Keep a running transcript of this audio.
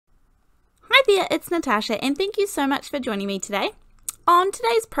there, it's Natasha and thank you so much for joining me today. On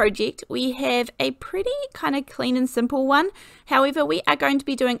today's project we have a pretty kind of clean and simple one. However, we are going to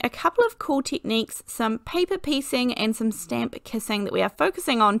be doing a couple of cool techniques, some paper piecing and some stamp kissing that we are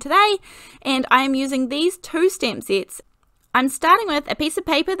focusing on today, and I am using these two stamp sets. I'm starting with a piece of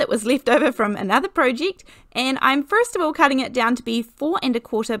paper that was left over from another project, and I'm first of all cutting it down to be 4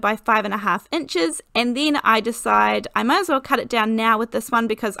 1/4 by 5.5 inches, and then I decide I might as well cut it down now with this one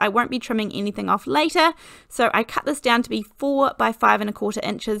because I won't be trimming anything off later. So I cut this down to be 4 by 5 1/4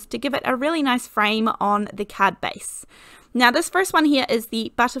 inches to give it a really nice frame on the card base. Now this first one here is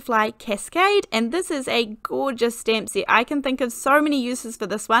the Butterfly Cascade, and this is a gorgeous stamp set. I can think of so many uses for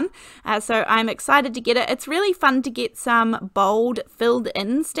this one, so I'm excited to get it. It's really fun to get some bold filled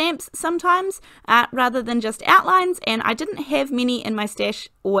in stamps sometimes rather than just outlines, and I didn't have many in my stash,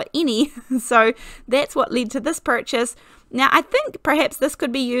 or any, so that's what led to this purchase. Now I think perhaps this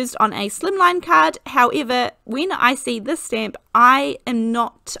could be used on a slimline card. However, when I see this stamp, I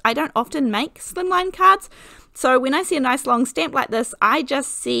don't often make slimline cards. So when I see a nice long stamp like this, I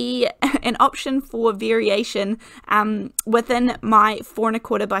just see an option for variation within my 4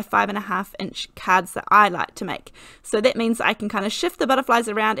 1/4 by 5.5 inch cards that I like to make. So that means I can kind of shift the butterflies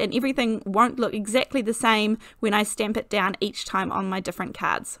around and everything won't look exactly the same when I stamp it down each time on my different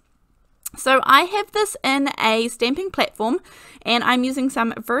cards. So I have this in a stamping platform, and I'm using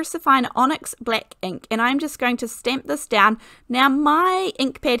some VersaFine Onyx black ink, and I'm just going to stamp this down. Now my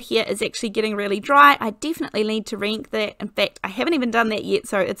ink pad here is actually getting really dry. I definitely need to re-ink that. In fact, I haven't even done that yet,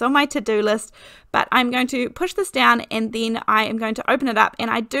 so it's on my to-do list. But I'm going to push this down and then I am going to open it up, and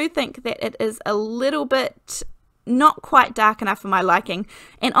I do think that it is a little bit not quite dark enough for my liking,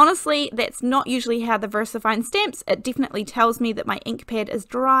 and honestly that's not usually how the VersaFine stamps. It definitely tells me that my ink pad is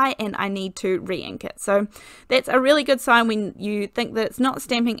dry and I need to re-ink it. So that's a really good sign when you think that it's not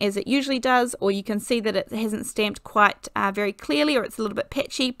stamping as it usually does, or you can see that it hasn't stamped quite very clearly, or it's a little bit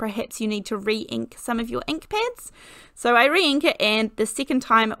patchy. Perhaps you need to re-ink some of your ink pads. So I re-ink it, and the second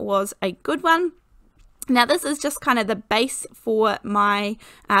time was a good one. Now this is just kind of the base for my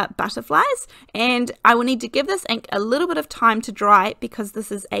butterflies, and I will need to give this ink a little bit of time to dry because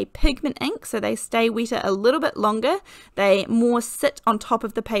this is a pigment ink, so they stay wetter a little bit longer. They more sit on top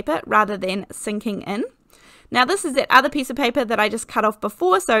of the paper rather than sinking in. Now this is that other piece of paper that I just cut off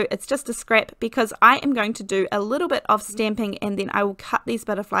before, so it's just a scrap because I am going to do a little bit of stamping and then I will cut these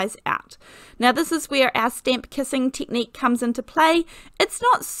butterflies out. Now this is where our stamp kissing technique comes into play. It's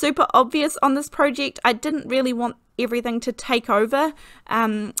not super obvious on this project. I didn't really want everything to take over,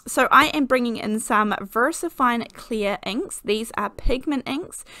 so I am bringing in some VersaFine Clair inks. These are pigment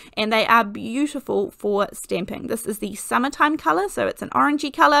inks and they are beautiful for stamping. This is the summertime color, so it's an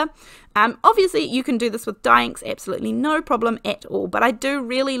orangey color. Obviously you can do this with dye inks, absolutely no problem at all, but I do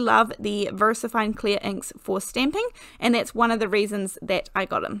really love the VersaFine Clair inks for stamping, and that's one of the reasons that I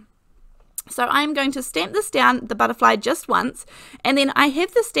got them. So I'm going to stamp this down, the butterfly, just once, and then I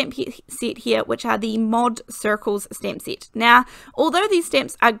have the stamp set here, which are the Mod Circles stamp set. Now, although these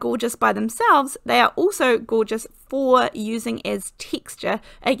stamps are gorgeous by themselves, they are also gorgeous for using as texture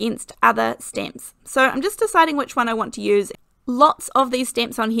against other stamps. So I'm just deciding which one I want to use. Lots of these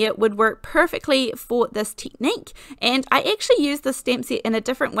stamps on here would work perfectly for this technique, and I actually used this stamp set in a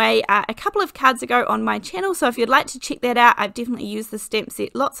different way a couple of cards ago on my channel, so if you'd like to check that out, I've definitely used this stamp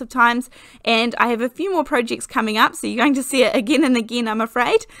set lots of times, and I have a few more projects coming up, so you're going to see it again and again, I'm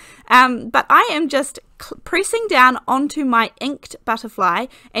afraid. But I am just pressing down onto my inked butterfly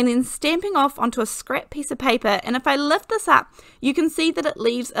and then stamping off onto a scrap piece of paper, and if I lift this up you can see that it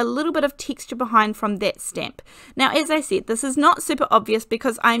leaves a little bit of texture behind from that stamp. Now as I said, this is not super obvious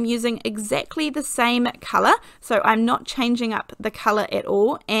because I'm using exactly the same color, so I'm not changing up the color at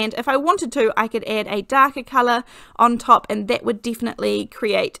all, and if I wanted to I could add a darker color on top and that would definitely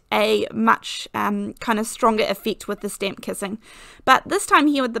create a much kind of stronger effect with the stamp kissing. But this time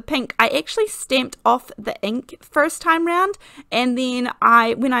here with the pink, I actually stamped off the ink first time round, and then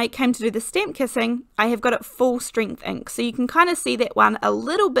when I came to do the stamp kissing, I have got it full strength ink, so you can kind of see that one a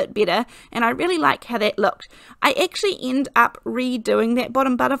little bit better, and I really like how that looked. I actually end up redoing that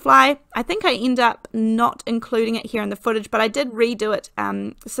bottom butterfly. I think I end up not including it here in the footage, but I did redo it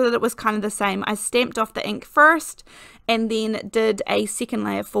so that it was kind of the same. I stamped off the ink first and then did a second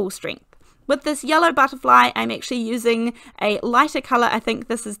layer full strength. With this yellow butterfly, I'm actually using a lighter color. I think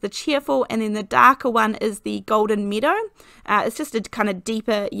this is the Cheerful, and then the darker one is the Golden Meadow. It's just a kind of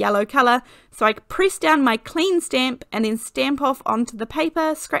deeper yellow color. So I press down my clean stamp and then stamp off onto the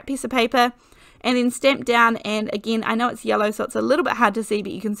paper, scrap piece of paper, and then stamp down, and again I know it's yellow so it's a little bit hard to see,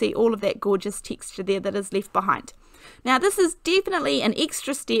 but you can see all of that gorgeous texture there that is left behind. Now this is definitely an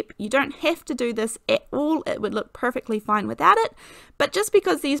extra step. You don't have to do this at all. It would look perfectly fine without it. But just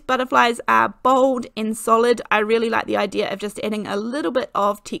because these butterflies are bold and solid, I really like the idea of just adding a little bit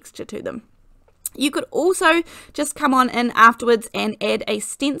of texture to them. You could also just come on in afterwards and add a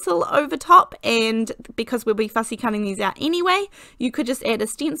stencil over top, and because we'll be fussy cutting these out anyway, you could just add a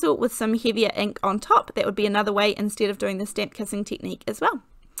stencil with some heavier ink on top. That would be another way instead of doing the stamp kissing technique as well.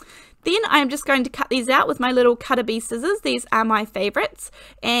 Then I'm just going to cut these out with my little Cutter Bee scissors. These are my favorites,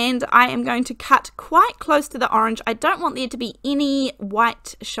 and I am going to cut quite close to the orange. I don't want there to be any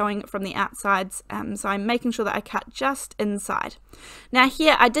white showing from the outsides, so I'm making sure that I cut just inside. Now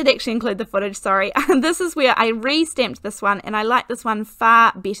here, I did actually include the footage, sorry. This is where I re-stamped this one, and I like this one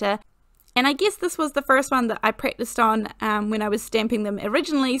far better. And I guess this was the first one that I practiced on when I was stamping them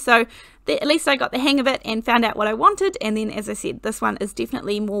originally, so at least I got the hang of it and found out what I wanted. And then, as I said, this one is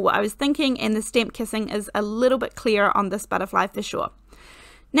definitely more what I was thinking, and the stamp kissing is a little bit clearer on this butterfly for sure.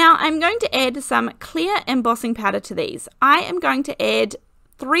 Now I'm going to add some clear embossing powder to these. I am going to add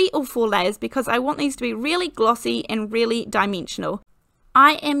 3 or 4 layers because I want these to be really glossy and really dimensional.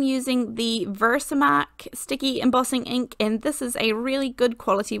 I am using the Versamark sticky embossing ink, and this is a really good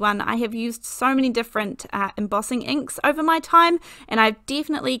quality one. I have used so many different embossing inks over my time, and I've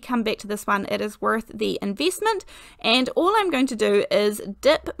definitely come back to this one. It is worth the investment, and all I'm going to do is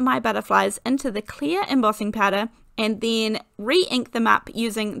dip my butterflies into the clear embossing powder and then re-ink them up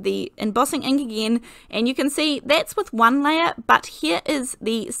using the embossing ink again. And you can see that's with 1 layer, but here is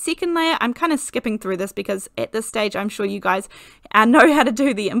the second layer. I'm kind of skipping through this because at this stage I'm sure you guys know how to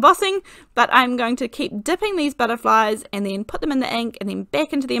do the embossing, but I'm going to keep dipping these butterflies and then put them in the ink and then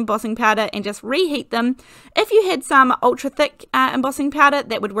back into the embossing powder and just reheat them. If you had some ultra thick embossing powder,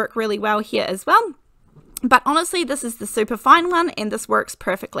 that would work really well here as well. But honestly, this is the super fine one, and this works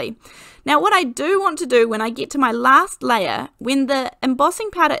perfectly. Now what I do want to do when I get to my last layer, when the embossing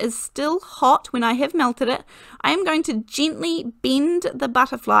powder is still hot, when I have melted it, I am going to gently bend the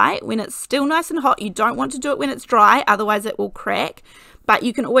butterfly when it's still nice and hot. You don't want to do it when it's dry, otherwise it will crack. But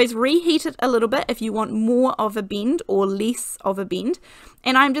you can always reheat it a little bit if you want more of a bend or less of a bend.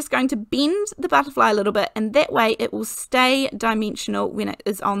 And I'm just going to bend the butterfly a little bit, and that way it will stay dimensional when it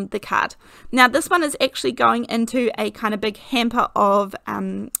is on the card. Now this one is actually going into a kind of big hamper of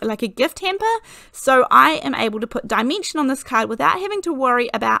like a gift hamper, so I am able to put dimension on this card without having to worry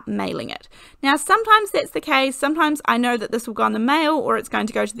about mailing it. Now sometimes that's the case. Sometimes I know that this will go on the mail or it's going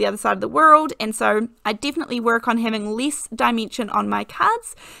to go to the other side of the world, and so I definitely work on having less dimension on my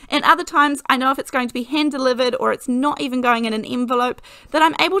cards. And other times I know if it's going to be hand delivered or it's not even going in an envelope, that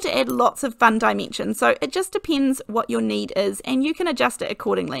I'm able to add lots of fun dimension. So it just depends what your need is, and you can adjust it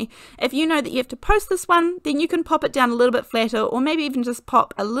accordingly. If you know that you have to post this one, then you can pop it down a little bit flatter, or maybe even just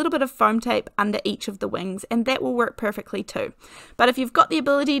pop a little bit of foam tape under each of the wings, and that will work perfectly too. But if you've got the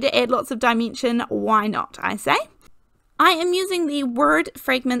ability to add lots of dimension, why not, I say? I am using the Word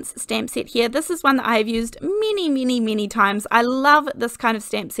Fragments stamp set here. This is one that I have used many times. I love this kind of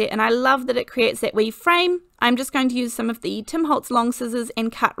stamp set, and I love that it creates that wee frame. I'm just going to use some of the Tim Holtz long scissors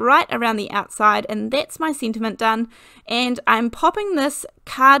and cut right around the outside, and that's my sentiment done. And I'm popping this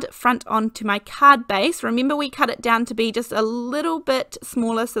card front onto my card base. Remember, we cut it down to be just a little bit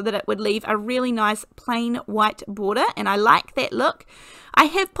smaller so that it would leave a really nice plain white border, and I like that look. I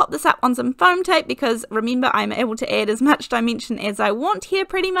have popped this up on some foam tape because remember, I'm able to add as much dimension as I want here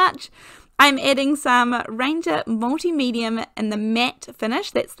pretty much. I'm adding some Ranger Multi-Medium in the matte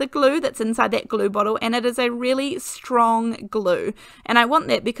finish. That's the glue that's inside that glue bottle, and it is a really strong glue. And I want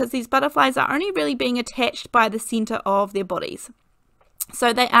that because these butterflies are only really being attached by the center of their bodies.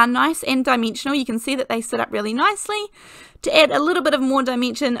 So they are nice and dimensional. You can see that they sit up really nicely. To add a little bit of more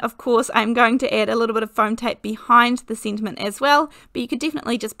dimension, of course, I'm going to add a little bit of foam tape behind the sentiment as well, but you could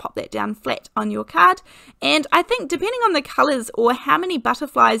definitely just pop that down flat on your card. And I think depending on the colors or how many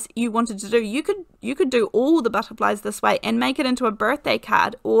butterflies you wanted to do, you could do all the butterflies this way and make it into a birthday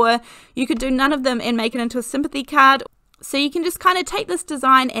card, or you could do none of them and make it into a sympathy card. So you can just kind of take this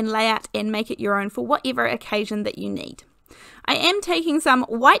design and layout and make it your own for whatever occasion that you need. I am taking some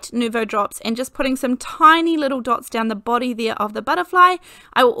white Nuvo drops and just putting some tiny little dots down the body there of the butterfly.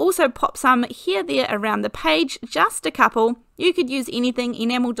 I will also pop some here there around the page, just a couple. You could use anything,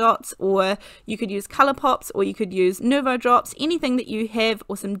 enamel dots, or you could use color pops, or you could use Nuvo drops, anything that you have,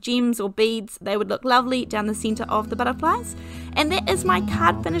 or some gems or beads. They would look lovely down the center of the butterflies. And that is my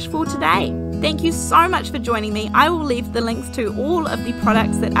card finish for today. Thank you so much for joining me. I will leave the links to all of the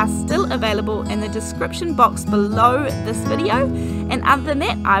products that are still available in the description box below this video. And other than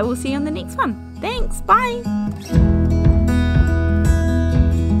that, I will see you on the next one. Thanks, bye!